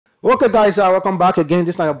Okay, guys, welcome back again.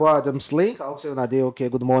 This time your boy Adam's Link. I hope you're on a day okay.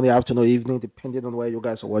 Good morning, afternoon, evening, depending on where you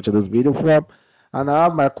guys are watching this video from. And I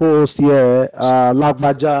have my co-host here,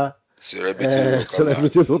 Lagbaja, Celebrity will come out.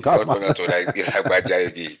 celebrity You Lukama. don't want to like Agbaja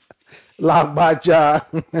again.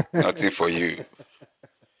 Lagbaja. Nothing for you.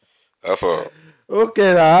 Therefore,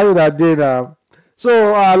 Okay, now, how that day now? So,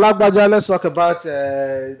 Lagbaja, let's talk about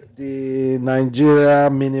the Nigeria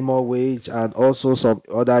minimum wage and also some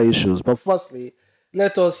other issues. But firstly,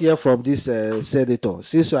 let us hear from this senator.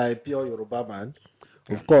 Since you are a pure Yoruba man,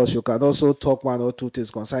 of course, you can also talk one or two things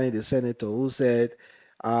concerning the senator who said,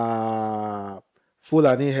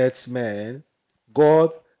 Fulani herdsmen,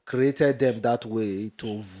 God created them that way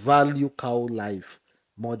to value cow life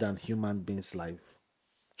more than human beings' life.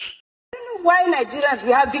 Why Nigerians,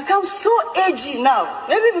 we have become so edgy now.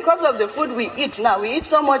 Maybe because of the food we eat now. We eat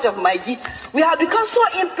so much of Maggi. We have become so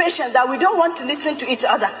impatient that we don't want to listen to each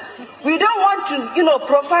other. We don't want to,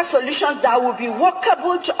 provide solutions that will be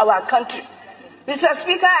workable to our country. Mr.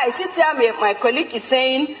 Speaker, I sit here, my colleague is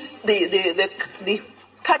saying the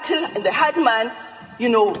cattle and the herdman,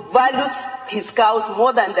 values his cows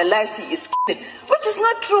more than the lives he is killing. Which is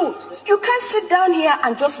not true. You can't sit down here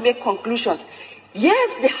and just make conclusions.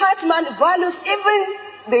 Yes, the herdsman values even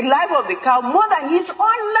the life of the cow more than his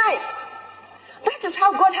own life. That is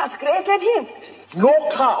how God has created him. No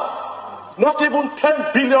cow, not even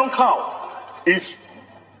 10 billion cows, is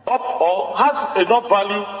up or has enough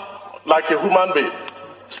value like a human being.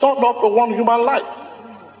 It's not up to one human life.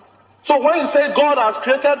 So when you say God has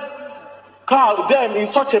created them in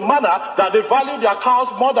such a manner that they value their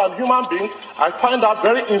cows more than human beings, I find that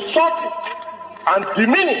very insulting and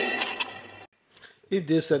demeaning. If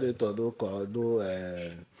this senator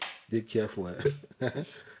they careful.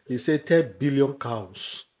 He said 10 billion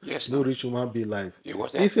cows. yes, No no. rich human be life. You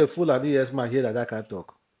what If a fool and yes man hear that can't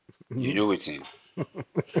talk. You know it.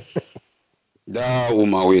 That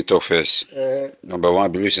woman will talk first. Number one,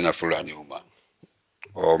 believes in a Fulani woman.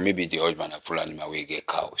 Or maybe the husband of Fulani man will get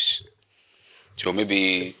cows. So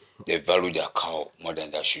maybe they value their cow more than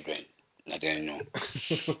their children. I don't know.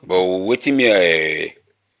 But waiting me,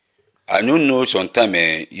 I don't know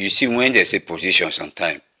sometimes, you see when they say position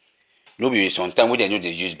sometimes, maybe sometimes when they know they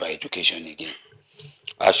use by education again.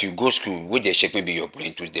 As you go school, when they check maybe your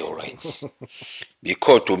brain to the alright.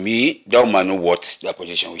 Because to me, that woman know what that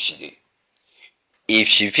position which she did. If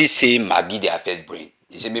she feel say Maggie they affect brain,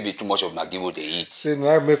 you say maybe too much of Maggie what they eat. Say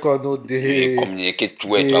now make us know We communicate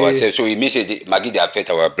well to ourselves. So it means say Maggie they affect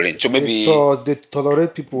our brain. So maybe they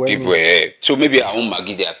tolerate people. people so maybe our own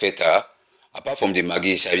Maggie they affect her. Apart from the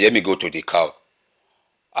Maggie, so let me go to the cow.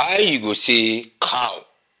 How you go say cow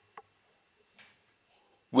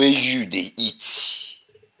where you they eat,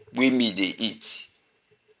 where me they eat,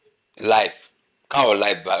 life, cow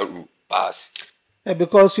life pass. Yeah,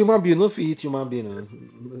 because human being no fit eat human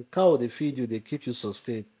being. Cow they feed you, they keep you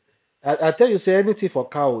sustained. I tell you, say anything for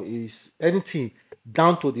cow is anything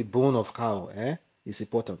down to the bone of cow, is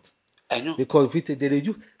important. I know. Because if they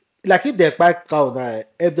use like if they buy cow now,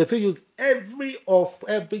 if they use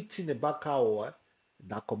everything about cow,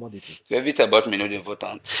 that commodity. So everything about me not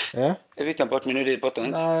important. Eh? Everything about me not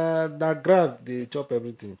important. Na grand they chop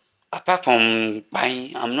everything. Apart from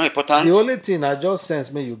buying, I'm not important. The only thing I just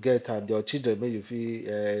sense may you get and your children may you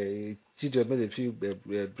feel children may they feel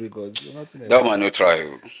bring us. That man no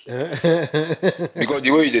try. Because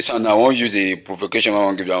the way you sound, I won't use the provocation. I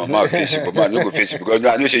won't give you my face, but man no go face it because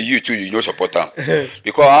I know say you too, you know support them.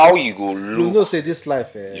 Because how you go look? You know, say this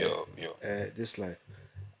life, This this life.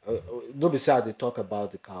 Nobody say they talk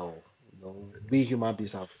about the cow. We human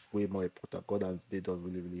beings are way more important. God has made us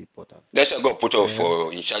really, really important. That's why God put up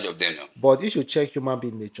for in charge of them now. But if you check human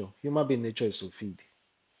being nature, human being nature is to feed.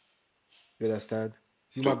 You understand?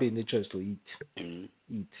 Human being nature is to eat.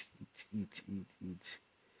 Eat.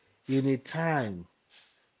 In a time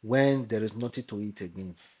when there is nothing to eat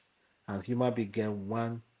again, and human being get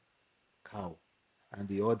one cow, and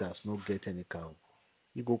the others not get any cow,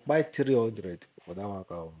 you go buy 300 for that one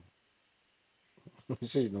cow.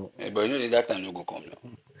 So, But you know that time no go come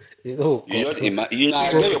now. You know, You just imagine.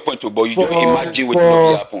 I get your point, but you don't imagine what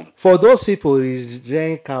will happen. For those people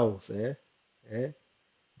rearing cows,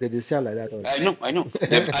 they say like that. I know.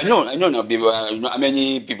 Now, people, you know how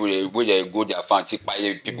many people where they go their farm, take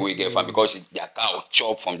by people will get farm because their cow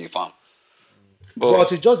chop from the farm. But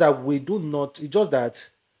it's just that we do not. It's just that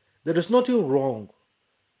there is nothing wrong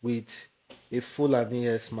with a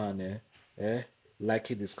Fulani man,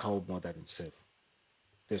 liking his cow more than himself.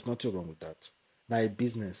 There's nothing wrong with that. Now, a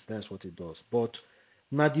business, that's what it does. But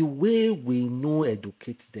now the way we know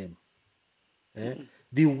educate them,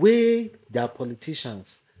 the way their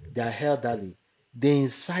politicians, their elderly, they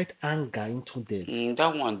incite anger into them.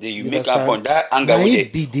 That one day you You make up understand? on that anger Na with it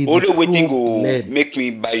it. be the Only waiting go problem. make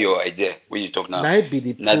me buy your idea when you talk now. Na it be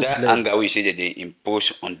the Now that problem. anger we say that they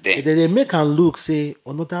impose on them. Then they make am look say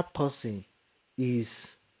another person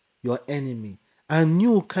is your enemy, and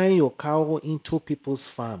you carry your cow into people's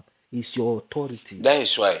farm is your authority. That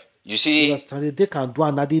is why you You see understand? They can do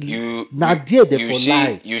another. you Na you, there they you for see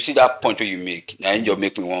lie. you see that point where you make. Now you just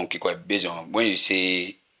make me want to keep quiet based on when you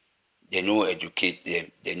say they no educate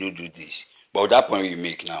them, they no do this. But that point you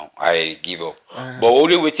make now, I give up. But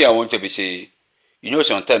only way thing I want to be say, you know,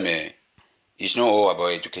 sometimes it's not all about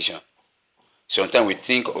education. Sometimes we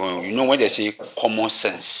think, you know, when they say common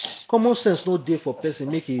sense. Common sense no dey for person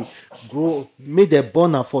make e grow, make dem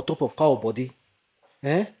born am for top of cow body.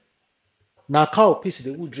 Na cow piss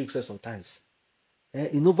dey who drink say sometimes.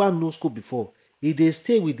 E never know school before. E dey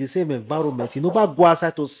stay with the same environment. E never go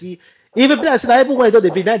outside to see. Even be like say na even when e don dey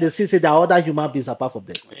be, now dey see say there are other human beings apart from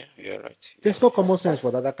them. Yeah, you're right. There's no common sense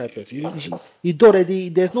for that kind of person. You don't already.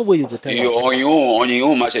 There's no way you go tell You am. on your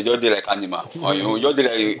own, man, say just dey like animal. On your own, just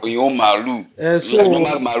dey like your own malu. So- Like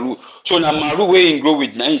normal malu. So na malu wey him grow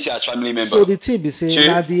with, na him see as family member. So the thing be say Shey?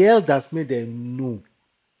 na the elders make them know,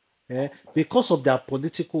 because of their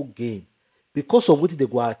political gain, because of what they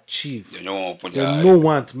go achieve, They no wan open they their eye. no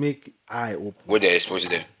want make eye open. Where they expose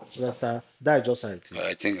them. You understand? That is just how it is.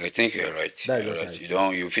 I think you're right. That You're is right. right. You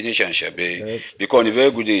don't you finish and shabe. Yeah. Because on a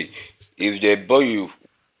very good day, if they buy you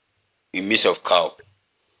a mix of cow,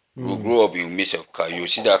 you will grow up in a mix of cow. You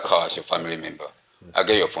see that cow as your family member. I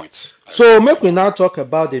get your point. So make we now talk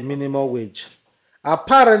about the minimum wage.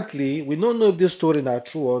 Apparently, we don't know if this story is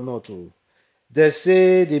true or not. They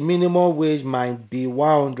say the minimum wage might be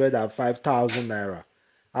 105,000 naira.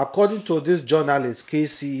 According to this journalist,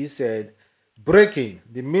 KC, he said, breaking,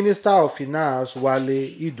 the Minister of Finance, Wale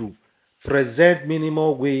Idu, present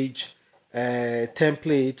minimum wage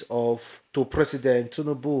template to President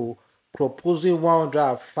Tinubu, proposing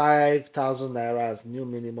 105,000 naira as new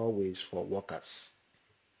minimum wage for workers.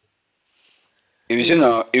 If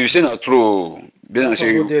you say not true, business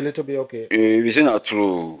say Go there a little bit, okay. if you say not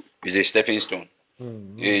true, it's a stepping stone.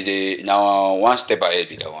 Now one step ahead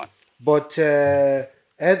with that one. But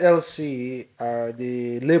NLC,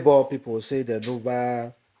 the labor people say they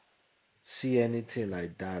never see anything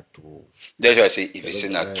like that. That's why I say if you say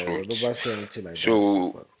not They truth. never see anything like that.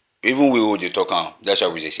 So even we will they talk on, that's why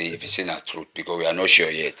we say if you say not truth because we are not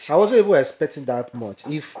sure yet. I wasn't even expecting that much,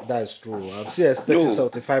 if that's true. I'm still expecting No,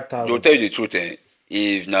 75,000. they'll tell you the truth.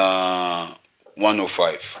 If na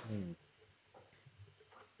 105,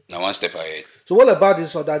 now one step ahead. So what about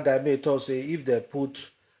this other guy may talk say if they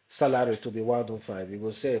put salary to be 105, he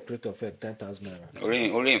will say a crate of 10,000 naira.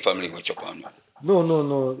 Only in family go chop on. No.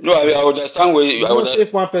 No, I understand where You I know, would, say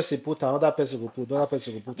if one person put, another person will put, another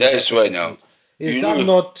person will put. that another is why person now. put. Is You that know-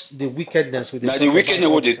 not the wickedness with the Now the wicked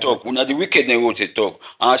what they talk. Now the wicked what they talk.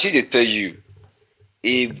 And I see they tell you,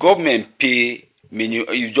 if government pay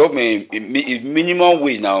if minimum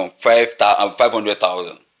wage now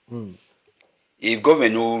 500,000. If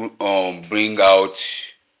government no bring out,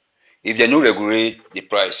 if they no regulate the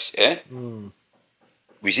price,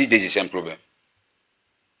 we see this the same problem.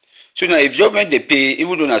 So now if government they pay,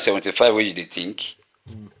 even though na 75 wage they think,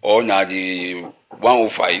 or now the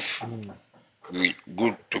 105, we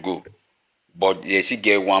good to go. But they still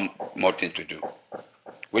get one more thing to do.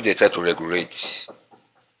 Where they try to regulate.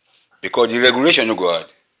 Because the regulation no go hard.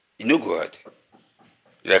 It no go hard.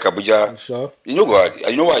 Like Abuja, Sure. you no go hard.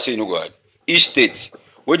 You know why I say you no go hard? Each state,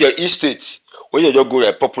 where you just go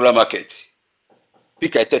like popular market,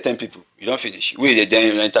 pick like 10 people, you don't finish. Where they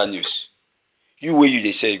then enter news. You where you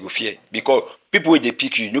they say you go fear. Because people where they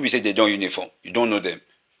pick you, nobody say they don't uniform. You don't know them.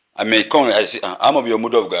 I may come and I say, I'm gonna be your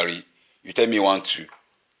mother of Gary. You tell me you want to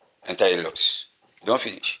enter a loss. You don't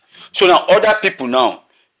finish. So now other people now,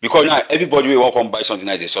 because now everybody will walk come buy something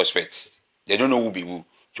like the suspects. They don't know who be who.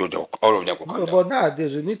 So all of them will come No, down. but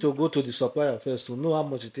nowadays you need to go to the supplier first to know how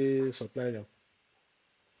much it is supply them.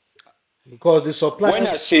 Because the supplier, When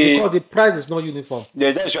I say- because the price is not uniform.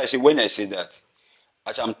 Yeah, that's why I say when I say that,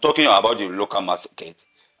 as I'm talking about the local market,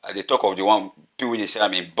 they talk of the one people they say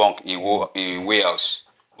I'm in bunk in warehouse,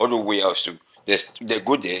 all the warehouse too. They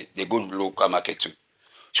go there, they go to local market too.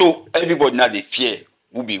 So everybody now they fear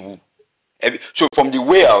who be who. So from the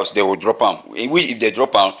warehouse they will drop them. If they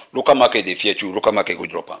drop them, local market they fear too. Local market will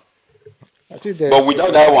drop them. I think there's, But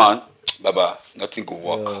without that one, Baba, nothing could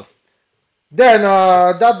work. then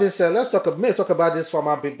that being said, let's talk about this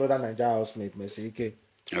former Big Brother Nigeria housemate, Messi.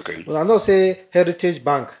 Okay. Well, I know say Heritage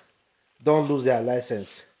Bank don't lose their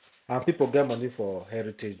license and people get money for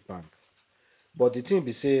Heritage Bank. But the thing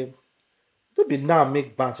be say Don't be now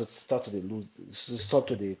make banks start to dey lose, stop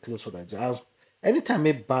to the close for Nigeria. As anytime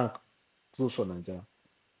make bank close for Nigeria,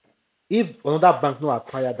 if another bank no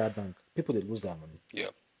acquire that bank, people they lose their money. Yeah.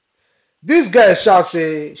 This guy shall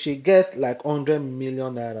say she get like 100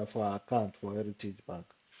 million naira for her account for Heritage Bank.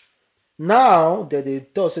 Now that they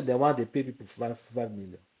talk say they want to pay people 5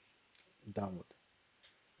 million downward.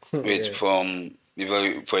 Wait, Yeah.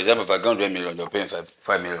 for example, if I get 100 million, they'll pay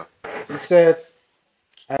 5 million. He said,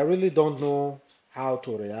 I really don't know how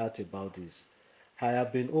to react about this. I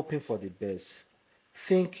have been hoping for the best,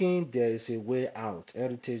 thinking there is a way out.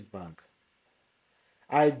 Heritage Bank.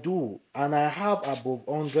 I do, and I have above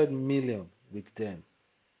 100 million with them.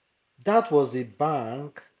 That was the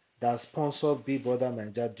bank that sponsored Big Brother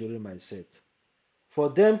Nigeria during my set. For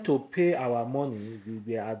them to pay our money,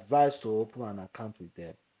 we were advised to open an account with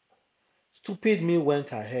them. Stupid me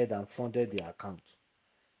went ahead and funded the account.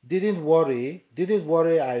 Didn't worry, don't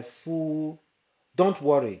worry. I'm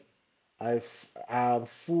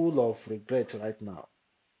full of regret right now.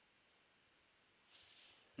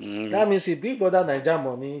 That means if Big Brother Nigeria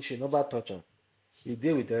money, she never touch her. He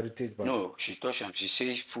deal with Heritage Bank. No, she touch him. She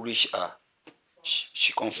say foolish her.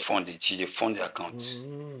 She can't fund it. She dey fund the account.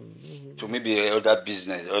 So maybe other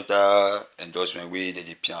business, other endorsement way they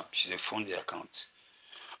pay am. She dey fund the account.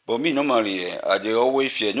 But me normally, I dey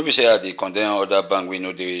always fear. Nobody say I dey condemn other bank we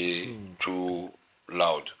know they too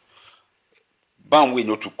loud. Bank we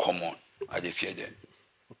know too common. I dey fear them.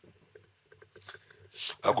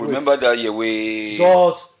 I could remember that year we.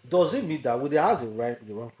 Does it mean that when they ask the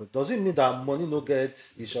wrong question, does it mean that money no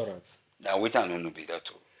get insurance? Now wait I don't know be that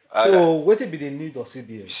too. So what be the need of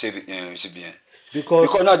CBN? CBN.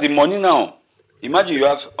 Because now the money now, imagine you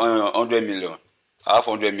have 100 million, I have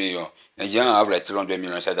 100 million, and you have like 300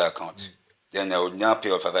 million inside the account. Then I would now pay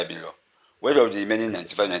off 5 million. Where of the remaining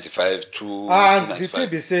 95, 2, and the thing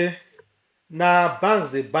be say, now banks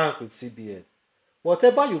they bank with CBN.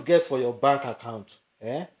 Whatever you get for your bank account,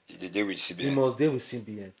 they deal with CBN. You must deal with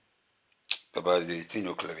CBN. But the thing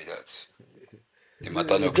no clear with that. The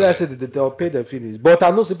matter no The clear. guy said that they'll pay the finish. But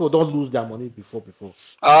I know people don't lose their money before.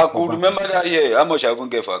 I could remember that year. How much I even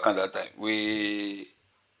get for account that time? We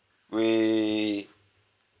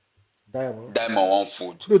Diamond. Diamond one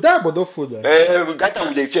food. No, Diamond don't food. That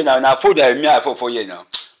time they fear now food I me for 4 years now.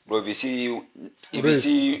 Bro, if you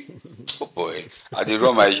see, oh boy, I did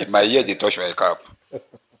run my ear they touch my cap.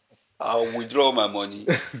 I'll withdraw my money.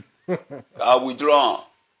 I'll withdraw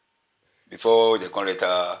before the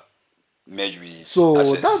contractor merge with so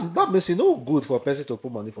access. that makes it no good for a person to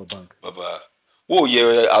put money for bank. Baba, oh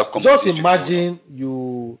yeah, I'll come. Just imagine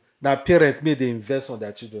you parent may they invest on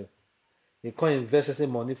their children. They can't invest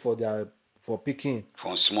any money for picking.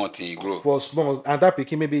 From small to grow. For small, and that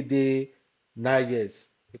picking maybe they 9 years.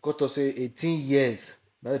 They got to say 18 years.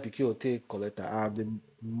 Now the picking will take collector and the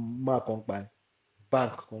mark on by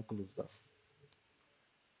bank concludes that.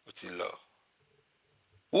 What's in law?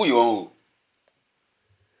 Who you want?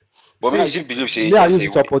 But I still believe say I use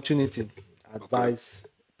this opportunity advise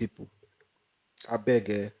people. I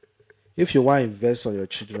beg, if you want to invest on your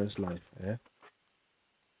children's life,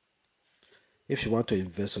 if you want to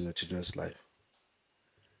invest on your children's life,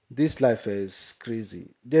 this life is crazy.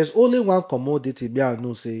 There's only one commodity me I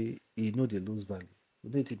know say you know they lose value. You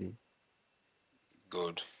know it is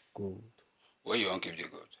gold. Gold. Where you want to keep the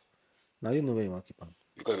gold? Now you know where you want to keep them.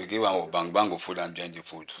 Because we give one bang of food and join the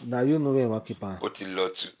food. Now you know where you want to keep them. What in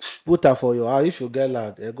lot? Put her for your house. If you get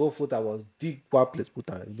land, go food. I was dig one place. Put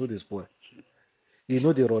her. You know the spoil. You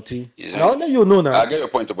know the roti. Now only you know now. I get your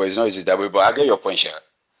point, but it's not easy that way. But I get your point, sure.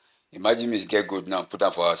 Imagine me get good now, put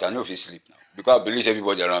her for us. I know if you sleep now. Because I believe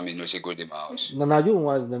everybody around me knows say go in my house. Now you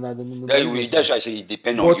want. That's why I say it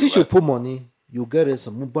depends on you. But if you put money, you get it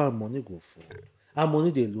some mobile money go for. And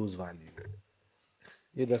money they lose value.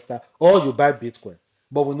 You understand? Or you buy Bitcoin.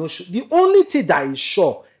 But we know the only thing that is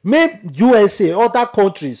sure, maybe USA, other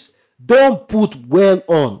countries don't put well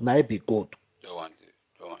on now it be gold. Don't want to.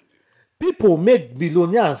 People make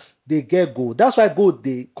billionaires, they get gold. That's why gold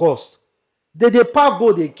they cost. They pack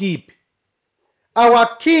gold they keep.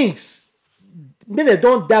 Our kings, when they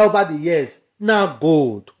don't die over the years, now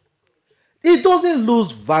gold. It doesn't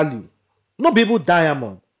lose value. No people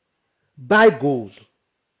diamond. Buy gold.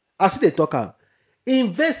 I see they talk.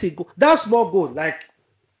 Invest in gold. That small gold, like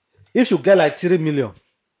if you get like 3 million,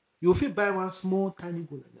 you fit buy one small tiny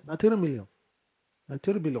gold. Now 3 million. Now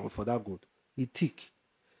 3 million for that gold. It thick.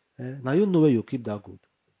 Now you know where you keep that gold.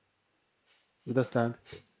 You understand?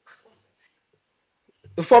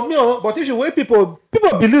 For me, but if you wait, people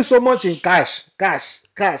believe so much in cash.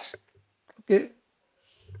 Okay.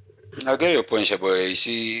 I get your point, but you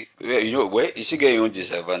see, you know, where you see get your own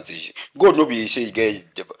disadvantage. God no be you say you get,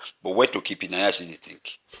 but where to keep it now? Actually,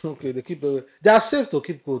 think. Okay, they keep they are safe to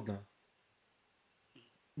keep gold now.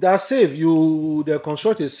 They are safe. You they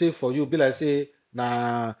construct a safe for you. Be like say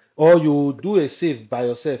nah, or you do a safe by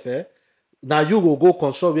yourself. Now you will go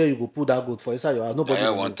construct where you go put that gold for inside your house. Nobody I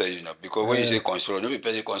will won't know. tell you now because when you say control, no be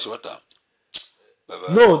person constructor.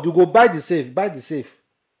 No, you go buy the safe. Buy the safe.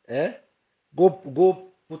 Eh? Go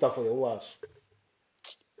put am for your house.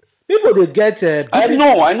 People they get I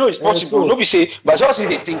know it's possible. so No be say, but just since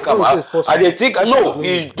they think no am, be say it's I possible. they think I People are know doing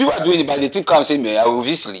it. people are doing it, but they think I'm saying me, I will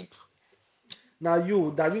be sleep. Now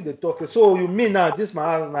you they talk. So you mean now this my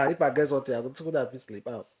house now? If I get something, I go take that fit sleep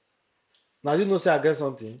out. Now you know say I get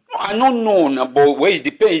something. No, I don't know now, but where it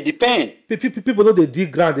depend. It depend. People know they dig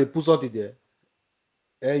ground, they put something there.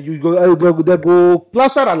 You go, they go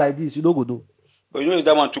plaster am like this. You don't go do. But you know if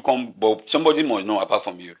that one to come, but somebody must know apart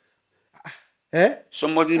from you.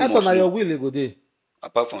 Somebody That's on must your know will go there.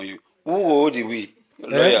 apart from you. Who will hold the will?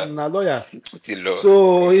 Lawyer. Na lawyer. Put the law.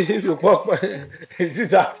 So if you pop, do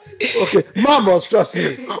that. Okay, man must trust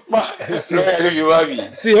you. Lawyer, you have me.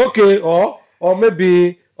 See, okay, or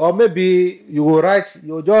maybe you will write.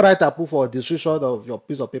 You just write a proof for description of your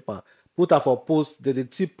piece of paper. Put her for post. They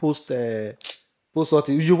still post. Post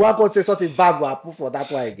something. You want to say something bad, go approve for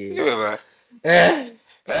that one again. You remember? Eh?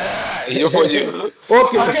 You for you.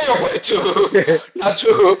 Okay. I get your point too. Not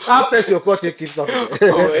true. How person you take keep talking?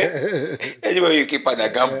 Anyway, you keep on a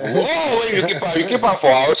gamble. Oh, when you keep on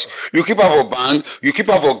for house, you keep on for bank, you keep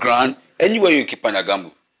on for grant. Anywhere you keep on a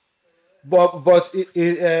gamble. But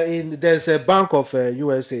there's a bank of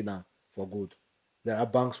USA now for gold. There are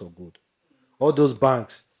banks for gold. All those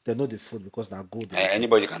banks they know the food because now gold.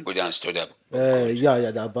 Anybody can go there and store that. Yeah,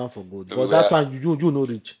 they are bank for gold. But that time you know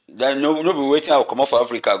rich. Then no be waiting. I'll come out for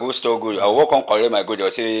Africa, go store gold. I'll walk on collect my gold. They'll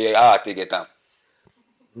say, I take it time.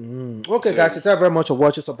 Okay, guys, thank you very much for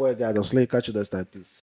watching. Support the Adam Slink. Catch you next time. Peace.